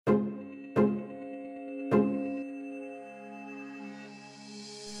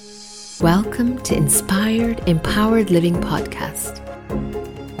Welcome to Inspired, Empowered Living Podcast.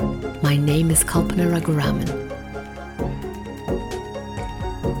 My name is Kalpana Raghuraman.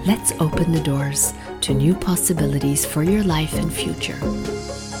 Let's open the doors to new possibilities for your life and future.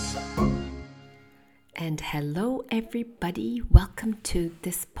 And hello everybody, welcome to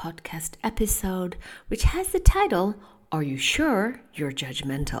this podcast episode, which has the title, Are You Sure You're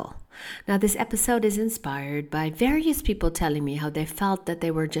Judgmental? Now, this episode is inspired by various people telling me how they felt that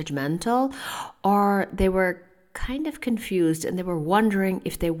they were judgmental or they were kind of confused and they were wondering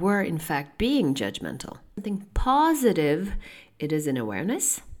if they were in fact being judgmental. Something positive, it is an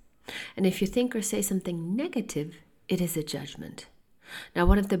awareness. And if you think or say something negative, it is a judgment. Now,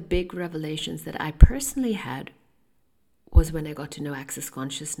 one of the big revelations that I personally had was when I got to know Access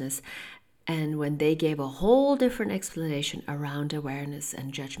Consciousness and when they gave a whole different explanation around awareness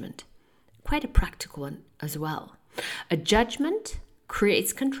and judgment. Quite a practical one as well. A judgment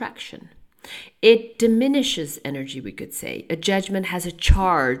creates contraction. It diminishes energy, we could say. A judgment has a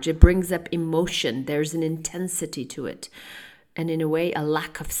charge. It brings up emotion. There's an intensity to it. And in a way, a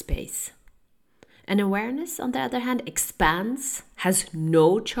lack of space. An awareness, on the other hand, expands, has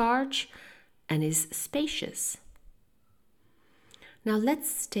no charge, and is spacious. Now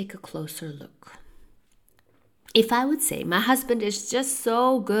let's take a closer look. If I would say my husband is just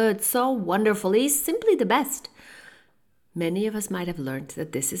so good, so wonderful, he's simply the best. Many of us might have learned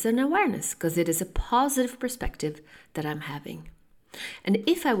that this is an awareness because it is a positive perspective that I'm having. And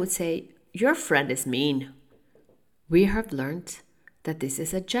if I would say your friend is mean, we have learned that this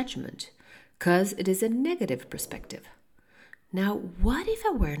is a judgment because it is a negative perspective. Now, what if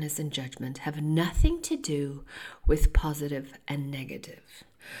awareness and judgment have nothing to do with positive and negative?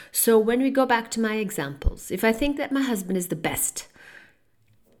 So when we go back to my examples, if I think that my husband is the best,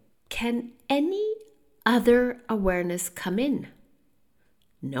 can any other awareness come in?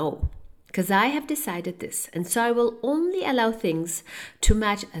 No, because I have decided this, and so I will only allow things to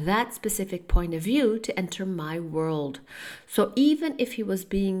match that specific point of view to enter my world. So even if he was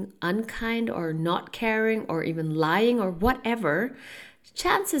being unkind or not caring or even lying or whatever,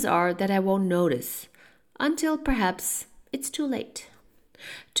 chances are that I won't notice until perhaps it's too late.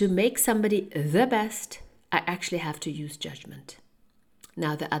 To make somebody the best, I actually have to use judgment.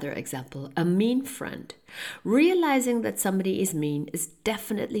 Now the other example, a mean friend. Realizing that somebody is mean is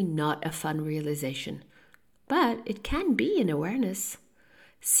definitely not a fun realization, but it can be an awareness.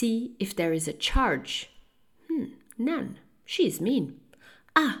 See if there is a charge. None. She's mean.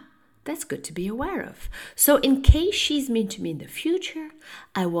 That's good to be aware of. So in case she's mean to me in the future,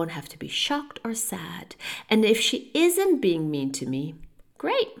 I won't have to be shocked or sad. And if she isn't being mean to me,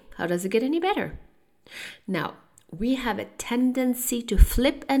 great. How does it get any better? Now, we have a tendency to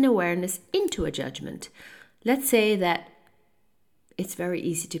flip an awareness into a judgment. Let's say that it's very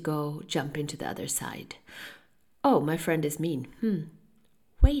easy to jump into the other side. Oh, my friend is mean.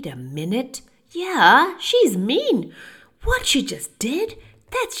 Wait a minute. Yeah, she's mean. What she just did?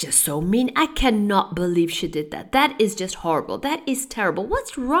 That's just so mean. I cannot believe she did that. That is just horrible. That is terrible.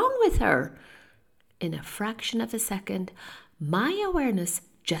 What's wrong with her? In a fraction of a second, my awareness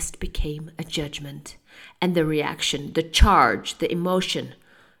just became a judgment. And the reaction, the charge, the emotion,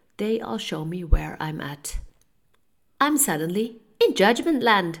 they all show me where I'm at. I'm suddenly in judgment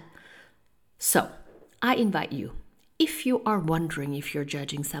land. So, I invite you, if you are wondering if you're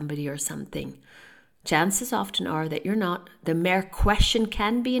judging somebody or something, chances often are that you're not. The mere question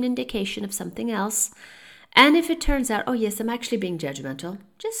can be an indication of something else. And if it turns out, oh yes, I'm actually being judgmental,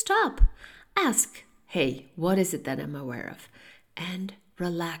 just stop. Ask, hey, what is it that I'm aware of? And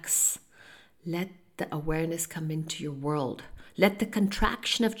relax. Let the awareness come into your world. Let the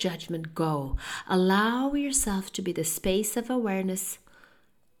contraction of judgment go. Allow yourself to be the space of awareness.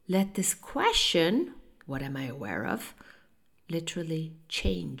 Let this question, what am I aware of, literally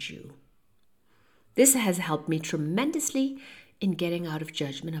change you. This has helped me tremendously in getting out of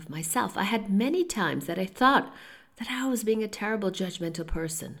judgment of myself. I had many times that I thought that I was being a terrible judgmental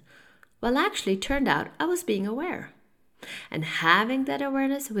person. Well, actually, it turned out I was being aware. And having that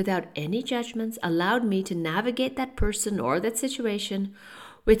awareness without any judgments allowed me to navigate that person or that situation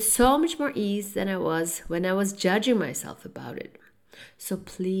with so much more ease than I was when I was judging myself about it. So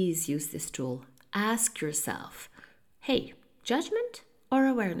please use this tool. Ask yourself, hey, judgment or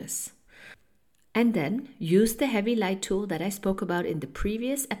awareness? And then use the heavy light tool that I spoke about in the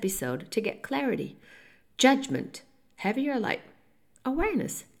previous episode to get clarity. Judgment, heavy or light?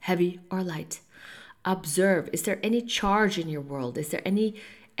 Awareness, heavy or light? Observe, is there any charge in your world? Is there any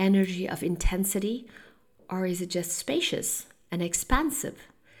energy of intensity? Or is it just spacious and expansive?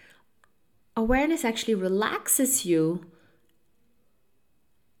 Awareness actually relaxes you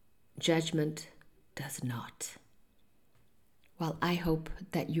judgment does not. Well, I hope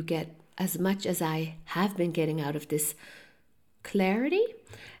that you get as much as I have been getting out of this clarity,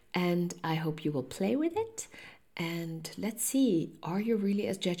 and I hope you will play with it. And let's see, are you really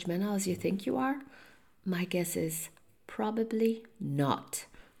as judgmental as you think you are? My guess is probably not.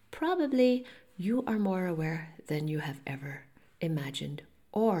 Probably you are more aware than you have ever imagined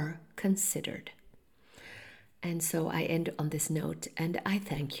or considered. And so I end on this note, and I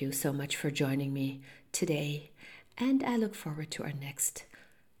thank you so much for joining me today, and I look forward to our next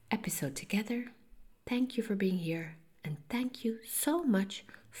episode together. Thank you for being here, and thank you so much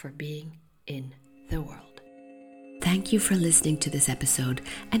for being in the world. Thank you for listening to this episode,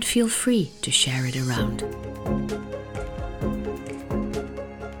 and feel free to share it around.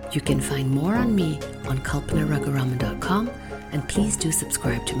 You can find more on me on kalpanaraguraman.com, and please do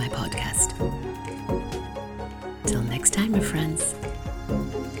subscribe to my podcast. Till next